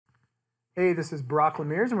Hey, this is Brock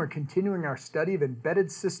Lemiers, and we're continuing our study of embedded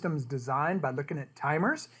systems design by looking at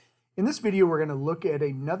timers. In this video, we're going to look at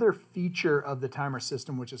another feature of the timer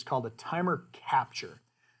system, which is called a timer capture.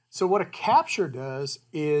 So what a capture does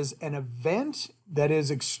is an event that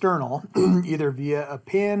is external, either via a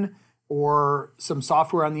pin or some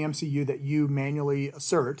software on the MCU that you manually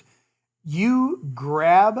assert. You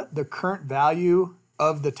grab the current value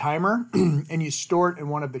of the timer and you store it in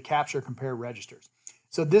one of the capture compare registers.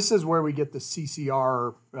 So this is where we get the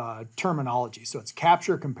CCR terminology. So it's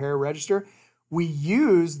capture, compare, register. We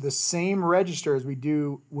use the same register as we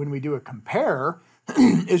do when we do a compare.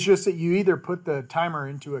 It's just that you either put the timer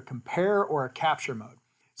into a compare or a capture mode.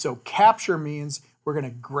 So capture means we're going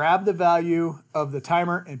to grab the value of the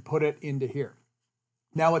timer and put it into here.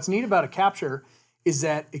 Now what's neat about a capture is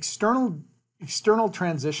that external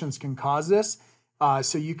transitions can cause this.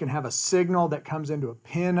 So you can have a signal that comes into a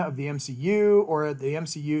pin of the MCU, or the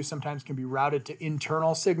MCU sometimes can be routed to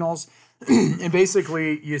internal signals. And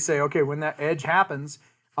basically you say, okay, when that edge happens,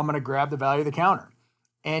 I'm going to grab the value of the counter.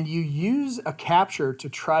 And you use a capture to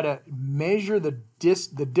try to measure the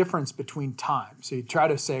difference between time. So you try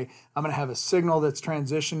to say, I'm going to have a signal that's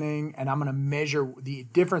transitioning and I'm going to measure the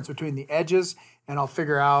difference between the edges, and I'll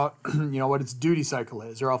figure out what its duty cycle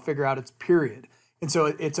is, or I'll figure out its period. And so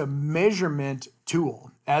it's a measurement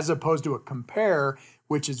tool as opposed to a compare,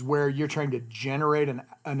 which is where you're trying to generate an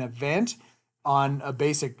event on a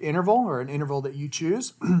basic interval or an interval that you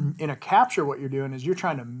choose. In a capture, what you're doing is you're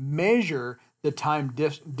trying to measure the time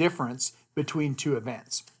difference between two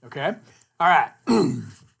events, okay? All right.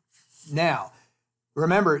 Now,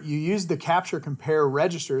 remember, you use the capture compare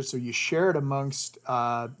registers, so you share it amongst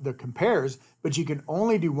the compares, but you can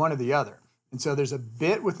only do one or the other. And so there's a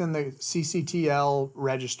bit within the CCTL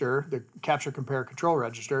register, the capture compare control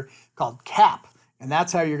register, called cap. And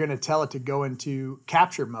that's how you're going to tell it to go into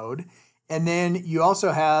capture mode. And then you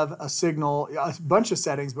also have a signal, a bunch of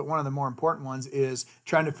settings, but one of the more important ones is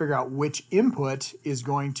trying to figure out which input is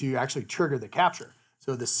going to actually trigger the capture.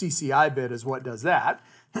 So the CCI bit is what does that.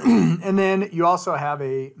 And then you also have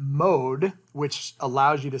a mode, which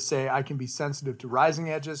allows you to say, I can be sensitive to rising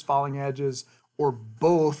edges, falling edges, or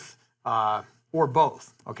both.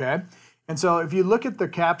 Okay? And so if you look at the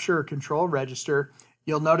capture control register,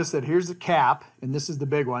 you'll notice that here's the cap, and this is the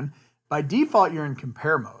big one. By default, you're in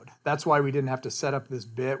compare mode. That's why we didn't have to set up this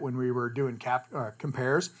bit when we were doing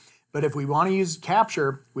compares. But if we want to use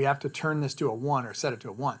capture, we have to turn this to a 1 or set it to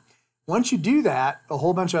a 1. Once you do that, a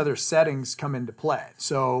whole bunch of other settings come into play.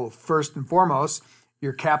 So first and foremost,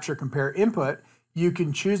 your capture compare input, you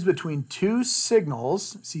can choose between two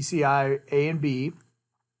signals, CCI A and B,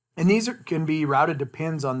 and these can be routed to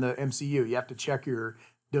pins on the MCU. You have to check your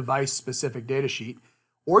device-specific data sheet.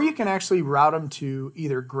 Or you can actually route them to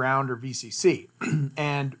either ground or VCC.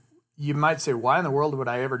 And you might say, why in the world would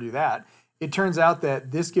I ever do that? It turns out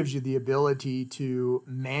that this gives you the ability to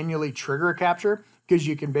manually trigger a capture, because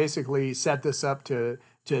you can basically set this up to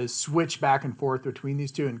switch back and forth between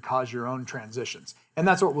these two and cause your own transitions. And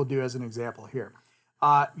that's what we'll do as an example here.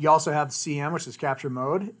 You also have CM, which is capture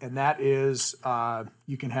mode, and that is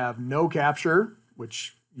you can have no capture,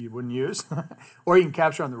 which you wouldn't use, or you can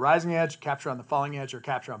capture on the rising edge, capture on the falling edge, or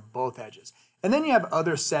capture on both edges. And then you have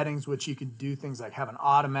other settings which you can do things like have an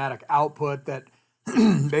automatic output that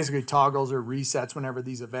basically toggles or resets whenever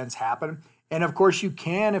these events happen. And of course you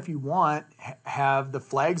can, if you want, have the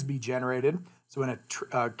flags be generated. So when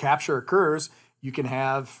a capture occurs, you can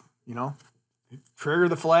have, trigger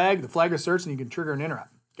the flag asserts, and you can trigger an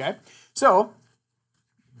interrupt, okay? So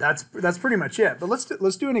that's pretty much it. But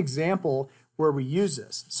let's do an example where we use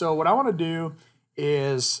this. So what I want to do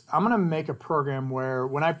is I'm going to make a program where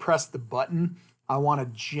when I press the button, I want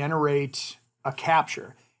to generate a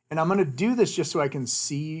capture. And I'm going to do this just so I can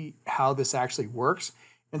see how this actually works.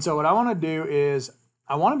 And so what I want to do is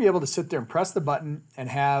I want to be able to sit there and press the button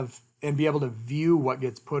and be able to view what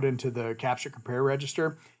gets put into the capture compare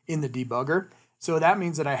register in the debugger. So that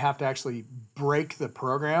means that I have to actually break the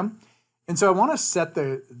program. And so I want to set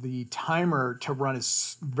the timer to run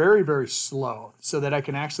as very, very slow so that I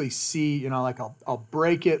can actually see, I'll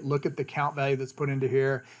break it, look at the count value that's put into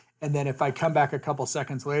here. And then if I come back a couple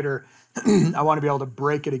seconds later, I want to be able to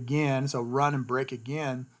break it again. So run and break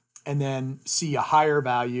again, and then see a higher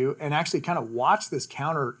value and actually kind of watch this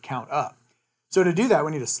counter count up. So to do that,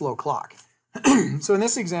 we need a slow clock. So in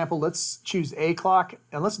this example, let's choose a clock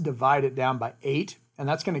and let's divide it down by 8. And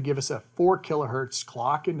that's going to give us a 4 kilohertz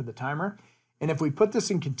clock into the timer. And if we put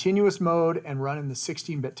this in continuous mode and run in the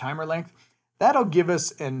 16-bit timer length, that'll give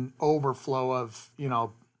us an overflow of,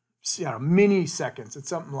 mini seconds. It's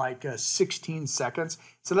something like 16 seconds.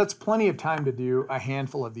 So that's plenty of time to do a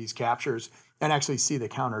handful of these captures and actually see the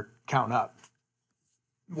counter count up.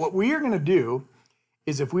 What we are going to do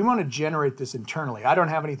is if we want to generate this internally, I don't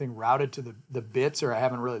have anything routed to the bits, or I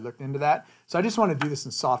haven't really looked into that. So I just want to do this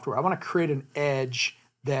in software. I want to create an edge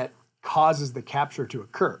that causes the capture to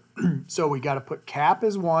occur. So we got to put cap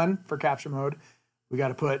as 1 for capture mode. We got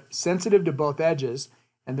to put sensitive to both edges.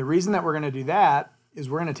 And the reason that we're going to do that is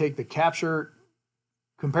we're going to take the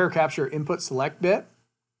compare capture input select bit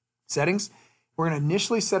settings. We're going to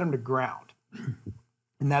initially set them to ground,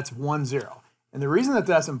 and that's 1, 0. And the reason that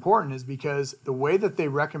that's important is because the way that they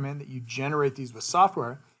recommend that you generate these with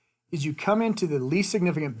software is you come into the least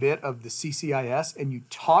significant bit of the CCIS and you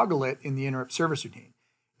toggle it in the interrupt service routine.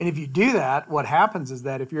 And if you do that, what happens is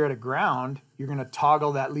that if you're at a ground, you're going to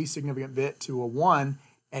toggle that least significant bit to a 1,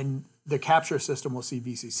 and the capture system will see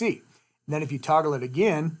VCC. And then if you toggle it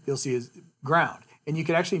again, you'll see as ground. And you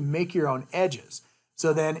can actually make your own edges.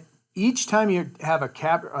 So then each time you have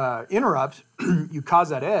a interrupt, you cause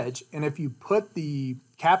that edge. And if you put the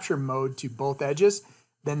capture mode to both edges,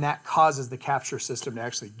 then that causes the capture system to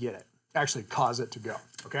actually get it, actually cause it to go.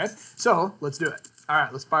 Okay, so let's do it. All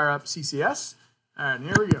right, let's fire up CCS. All right, and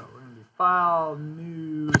here we go. We're going to do File,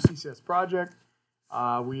 New CCS Project.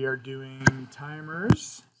 We are doing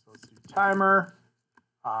timers. So let's do timer,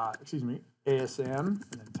 ASM, and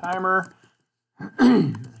then timer,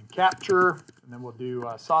 and then capture, and then we'll do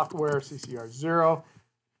software, CCR0,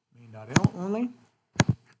 main.int only.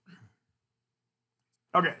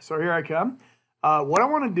 Okay, so here I come. What I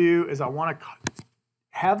want to do is I want to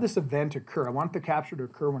have this event occur. I want the capture to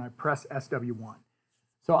occur when I press SW1.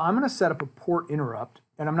 So I'm going to set up a port interrupt,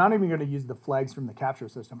 and I'm not even going to use the flags from the capture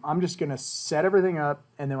system. I'm just going to set everything up,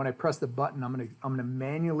 and then when I press the button, I'm going to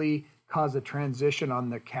manually cause a transition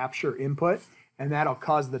on the capture input, and that'll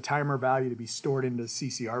cause the timer value to be stored into the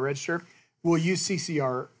CCR register. We'll use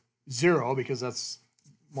CCR0 because that's,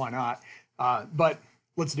 why not? But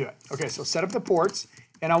let's do it. Okay, so set up the ports,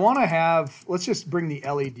 and I want to have, let's just bring the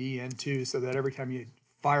LED in too, so that every time you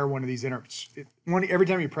fire one of these interrupts, every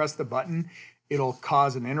time you press the button, it'll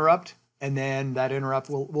cause an interrupt, and then that interrupt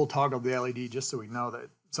will toggle the LED just so we know that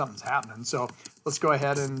something's happening. So let's go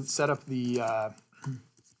ahead and set up the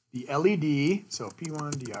LED. So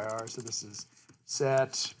P1 DIR. So this is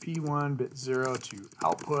set P1 bit 0 to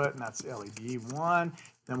output, and that's LED 1.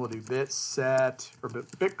 Then we'll do bit set or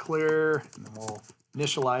bit clear, and then we'll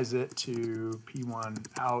initialize it to P1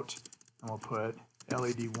 out, and we'll put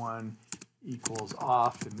LED 1 equals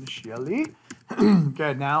off initially.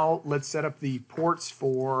 Okay, now let's set up the ports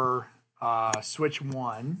for switch 1.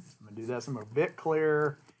 I'm going to do this. I'm going to bit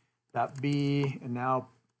clear that B, and now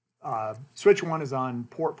switch 1 is on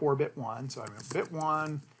port 4 bit 1. So I'm going to bit 1,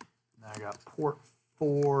 and then I got port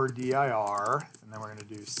 4 DIR, and then we're going to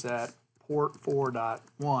do set port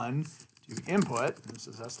 4.1 to input, and this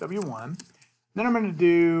is SW1. Then I'm going to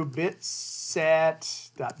do bit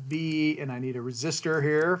set.b, and I need a resistor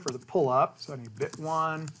here for the pull up. So I need bit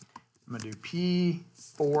 1. I'm going to do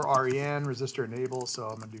P4REN, resistor enable. So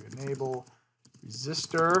I'm going to do enable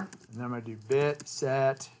resistor. And then I'm going to do bit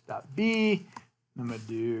set.b. I'm going to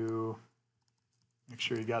do, make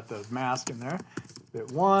sure you got the mask in there,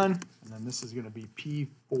 bit 1. And then this is going to be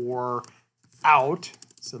P4 out.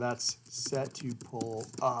 So that's set to pull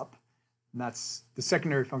up. And that's the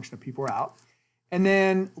secondary function of P4 out. And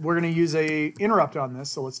then we're going to use a interrupt on this.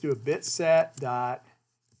 So let's do a bit set dot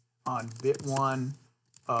on bit 1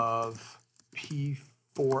 of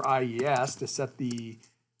P4IES to set the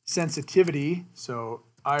sensitivity. So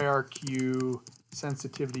IRQ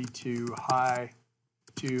sensitivity to high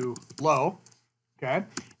to low. Okay.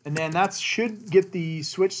 And then that should get the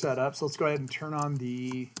switch set up. So let's go ahead and turn on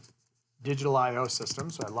the digital IO system.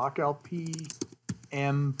 So I lock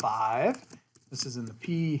LPM5. This is in the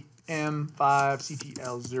PM5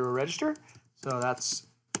 CTL0 register. So that's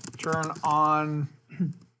turn on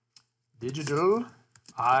digital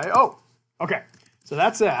IO. Okay, so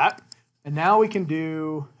that's that. And now we can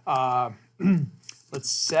do, let's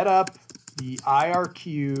set up the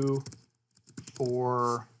IRQ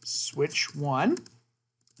for switch 1.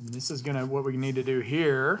 And this is gonna, what we need to do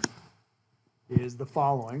here is the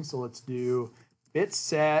following. So let's do bit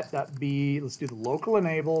set.b, let's do the local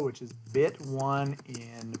enable, which is bit 1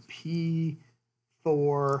 in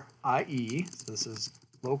P4IE. So this is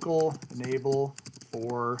local enable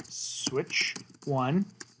for switch 1,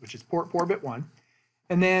 which is port 4 bit 1.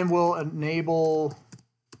 And then we'll enable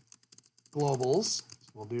globals.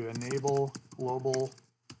 So we'll do enable global,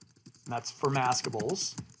 and that's for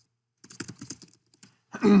maskables.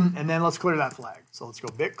 And then let's clear that flag. So let's go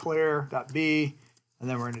bit clear.b. And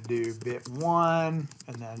then we're going to do bit 1,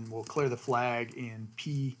 and then we'll clear the flag in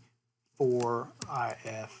P4IFG.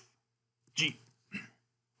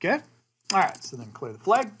 Okay? All right, so then clear the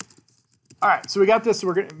flag. All right, so we got this. So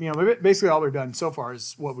we're gonna, basically all we've done so far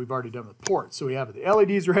is what we've already done with ports. So we have the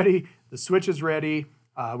LEDs ready, the switch is ready,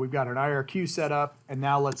 we've got an IRQ set up, and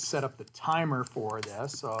now let's set up the timer for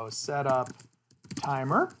this. So set up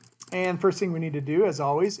timer, and first thing we need to do, as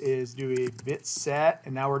always, is do a bit set,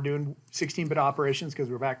 and now we're doing 16-bit operations because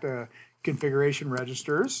we're back to configuration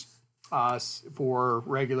registers for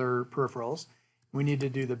regular peripherals. We need to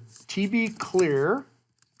do the TB clear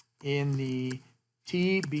in the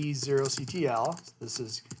TB0CTL. So this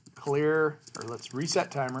is clear, or let's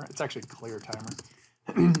reset timer. It's actually clear timer.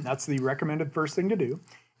 That's the recommended first thing to do.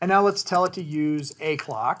 And now let's tell it to use a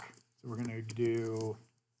clock. So we're going to do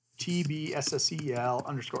TBSSEL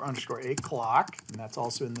 __ a clock, and that's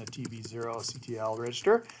also in the TB0CTL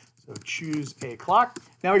register. So choose a clock.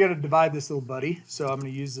 Now we got to divide this little buddy. So I'm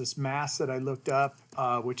going to use this mask that I looked up,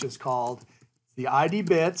 which is called the ID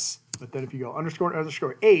bits. But then if you go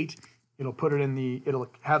 __ 8, it'll put it in the, it'll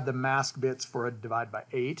have the mask bits for a divide by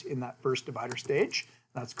 8 in that first divider stage.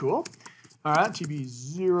 That's cool. All right,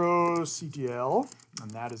 TB0CTL,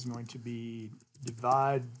 and that is going to be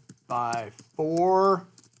divide by 4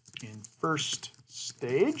 in first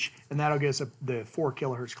stage, and that'll get us the 4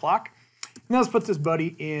 kilohertz clock. Now let's put this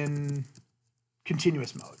buddy in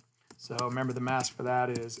continuous mode. So remember the mask for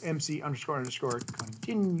that is MC __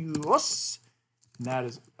 continuous, and that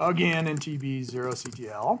is again in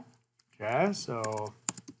TB0CTL. Okay, so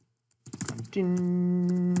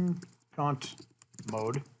cont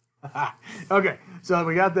mode. Okay, so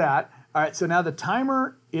we got that. All right, so now the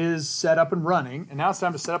timer is set up and running, and now it's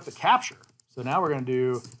time to set up the capture. So now we're going to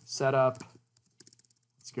do setup.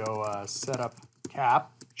 Let's go setup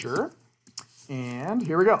capture, and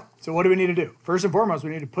here we go. So what do we need to do? First and foremost,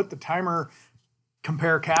 we need to put the timer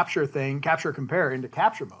compare capture thing, capture compare into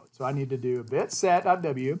capture mode. So I need to do bit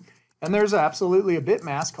set.w. And there's absolutely a bit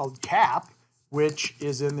mask called cap, which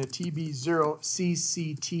is in the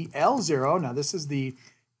TB0CCTL0. Now this is the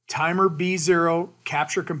timer B0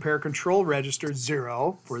 capture compare control register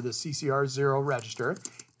 0 for the CCR0 register.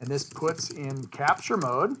 And this puts in capture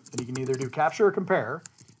mode, and you can either do capture or compare,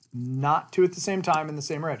 not two at the same time in the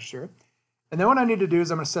same register. And then what I need to do is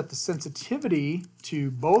I'm going to set the sensitivity to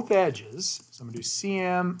both edges. So I'm going to do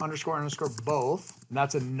CM __ both. And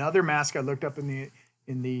that's another mask I looked up in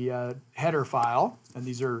the header file, and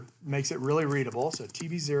these are makes it really readable. So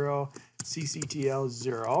TB0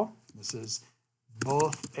 CCTL0. This is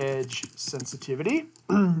both edge sensitivity,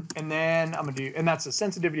 and then I'm gonna do, and that's the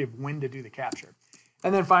sensitivity of when to do the capture.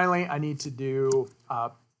 And then finally, I need to do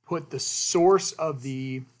put the source of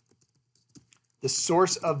the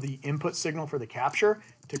input signal for the capture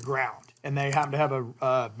to ground, and they happen to have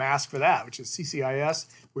a mask for that, which is CCIS,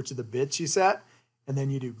 which are the bits you set. And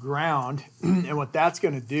then you do ground, and what that's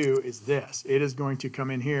going to do is this. It is going to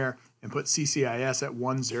come in here and put CCIS at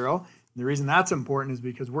 1, 0. And the reason that's important is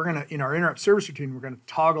because we're going to, in our interrupt service routine, we're going to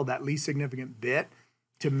toggle that least significant bit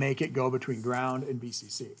to make it go between ground and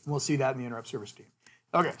BCC. And we'll see that in the interrupt service routine.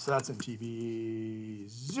 Okay, so that's in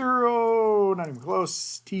TB0, not even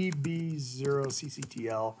close, TB0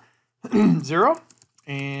 CCTL 0,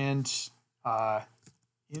 and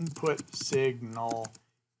input signal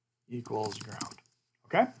equals ground.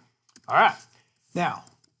 Okay? All right. Now,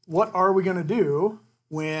 what are we going to do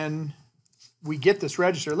when we get this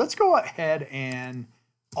register? Let's go ahead and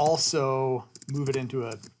also move it into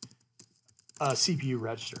a CPU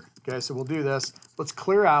register. Okay, so we'll do this. Let's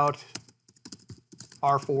clear out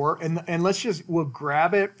R4, and let's just, we'll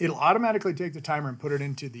grab it. It'll automatically take the timer and put it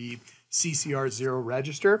into the CCR0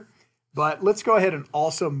 register. But let's go ahead and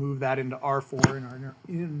also move that into R4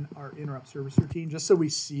 in our interrupt service routine, just so we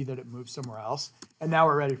see that it moves somewhere else. And now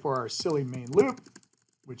we're ready for our silly main loop,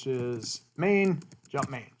 which is main, jump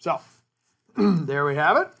main. So there we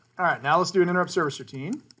have it. All right, now let's do an interrupt service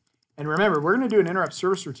routine. And remember, we're going to do an interrupt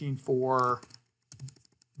service routine for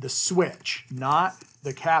the switch, not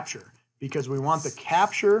the capture, because we want the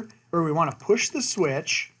capture, or we want to push the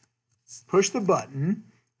switch, push the button,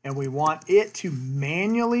 and we want it to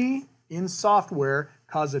manually, in software,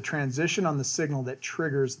 cause a transition on the signal that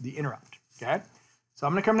triggers the interrupt, okay? So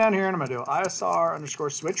I'm gonna come down here and I'm gonna do ISR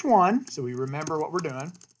 _ switch 1, so we remember what we're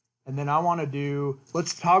doing. And then I wanna do,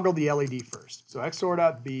 let's toggle the LED first. So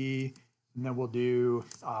XOR.B, and then we'll do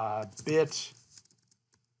bit,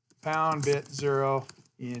 pound bit 0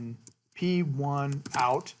 in P1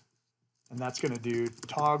 out, and that's gonna do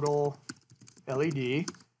toggle LED.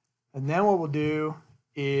 And then what we'll do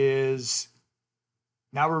is,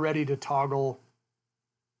 now we're ready to toggle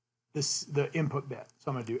the input bit.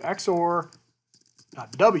 So I'm going to do XOR.W,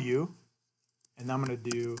 and then I'm going to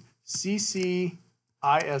do CCIS0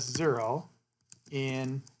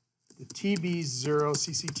 in the TB0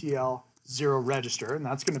 CCTL0 register, and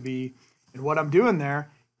that's going to be, and what I'm doing there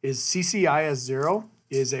is CCIS0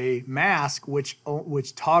 is a mask which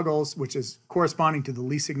toggles, which is corresponding to the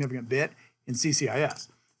least significant bit in CCIS.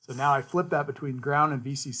 So now I flip that between ground and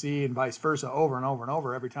VCC and vice versa over and over and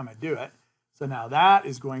over every time I do it. So now that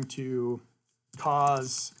is going to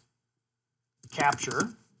cause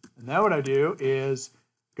capture. And then what I do is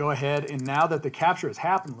go ahead, and now that the capture has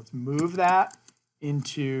happened, let's move that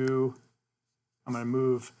into, I'm going to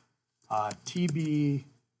move TB0,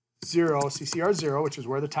 CCR0, which is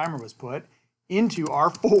where the timer was put, into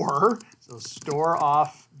R4, so store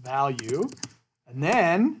off value. And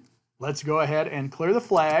then let's go ahead and clear the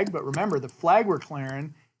flag, but remember the flag we're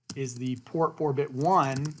clearing is the port 4-bit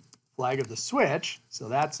 1 flag of the switch, so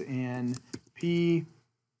that's in P4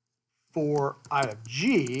 I of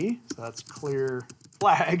G, so that's clear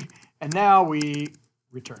flag, and now we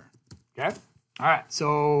return, okay? All right,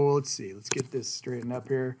 so let's see, let's get this straightened up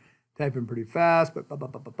here. Typing pretty fast, but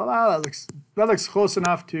that looks close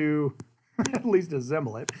enough to at least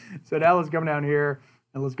assemble it. So now let's come down here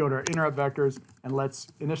and let's go to our interrupt vectors and let's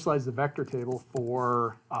initialize the vector table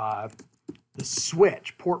for the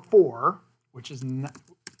switch, port 4, which is,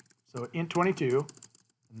 so int 22,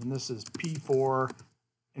 and then this is P4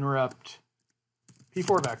 interrupt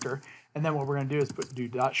P4 vector. And then what we're going to do is do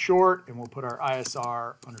dot short, and we'll put our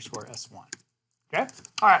ISR underscore S1. Okay?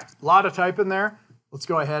 All right, a lot of type in there. Let's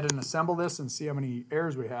go ahead and assemble this and see how many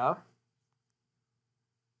errors we have.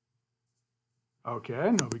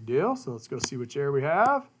 Okay, no big deal. So let's go see which error we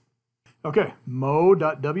have. Okay,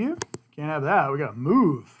 mo.w. Can't have that. We got to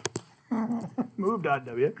move.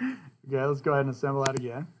 Move.w. Okay, let's go ahead and assemble that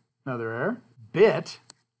again. Another error. Bit.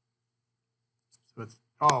 So it's,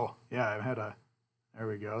 oh, yeah, I had a, there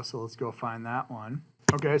we go. So let's go find that one.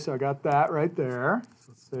 Okay, so I got that right there.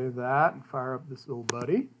 So let's save that and fire up this little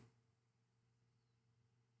buddy.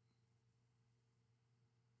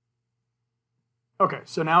 Okay,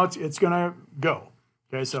 so now it's gonna go.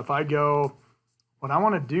 Okay, so if I go, what I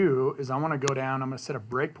wanna do is I wanna go down, I'm gonna set a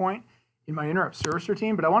breakpoint in my interrupt service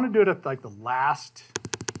routine, but I wanna do it at like the last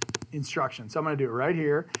instruction. So I'm gonna do it right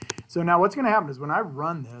here. So now what's gonna happen is when I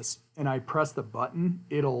run this and I press the button,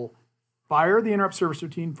 it'll fire the interrupt service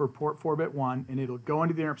routine for port 4-bit 1, and it'll go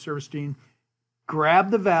into the interrupt service routine,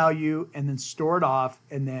 grab the value, and then store it off,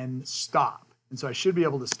 and then stop. And so I should be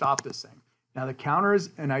able to stop this thing. Now the counters,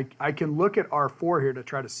 and I can look at R4 here to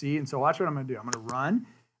try to see, and so watch what I'm gonna do. I'm gonna run,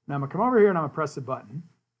 and I'm gonna come over here and I'm gonna press the button.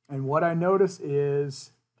 And what I notice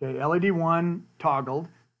is, okay, LED 1 toggled,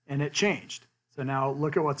 and it changed. So now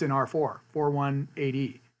look at what's in R4,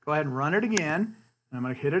 418E. Go ahead and run it again, and I'm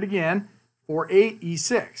gonna hit it again,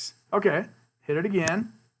 48E6. Okay, hit it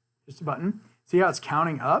again, just a button. See how it's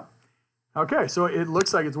counting up? Okay, so it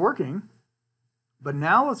looks like it's working. But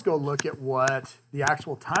now let's go look at what the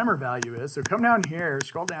actual timer value is. So come down here,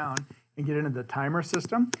 scroll down, and get into the timer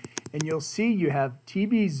system. And you'll see you have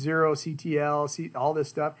TB0, CTL, all this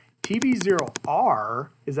stuff. TB0R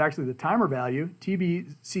is actually the timer value.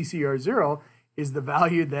 TBCCR0 is the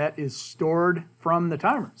value that is stored from the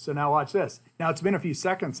timer. So now watch this. Now it's been a few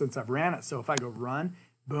seconds since I've ran it. So if I go run,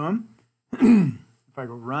 boom. If I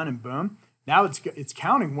go run and boom. Now it's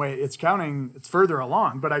counting it's further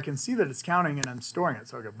along, but I can see that it's counting and I'm storing it.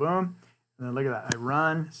 So I go boom, and then look at that. I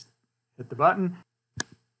run, hit the button.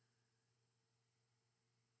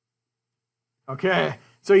 Okay,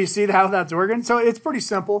 so you see how that's working? So it's pretty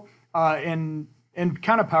simple and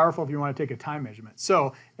kind of powerful if you want to take a time measurement.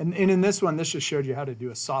 So, and in this one, this just showed you how to do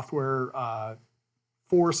a software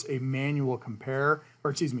force a manual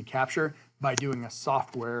capture by doing a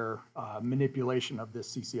software manipulation of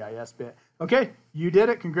this CCIS bit. Okay, you did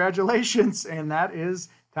it, congratulations. And that is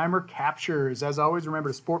timer captures. As always, remember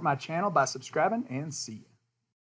to support my channel by subscribing, and see you.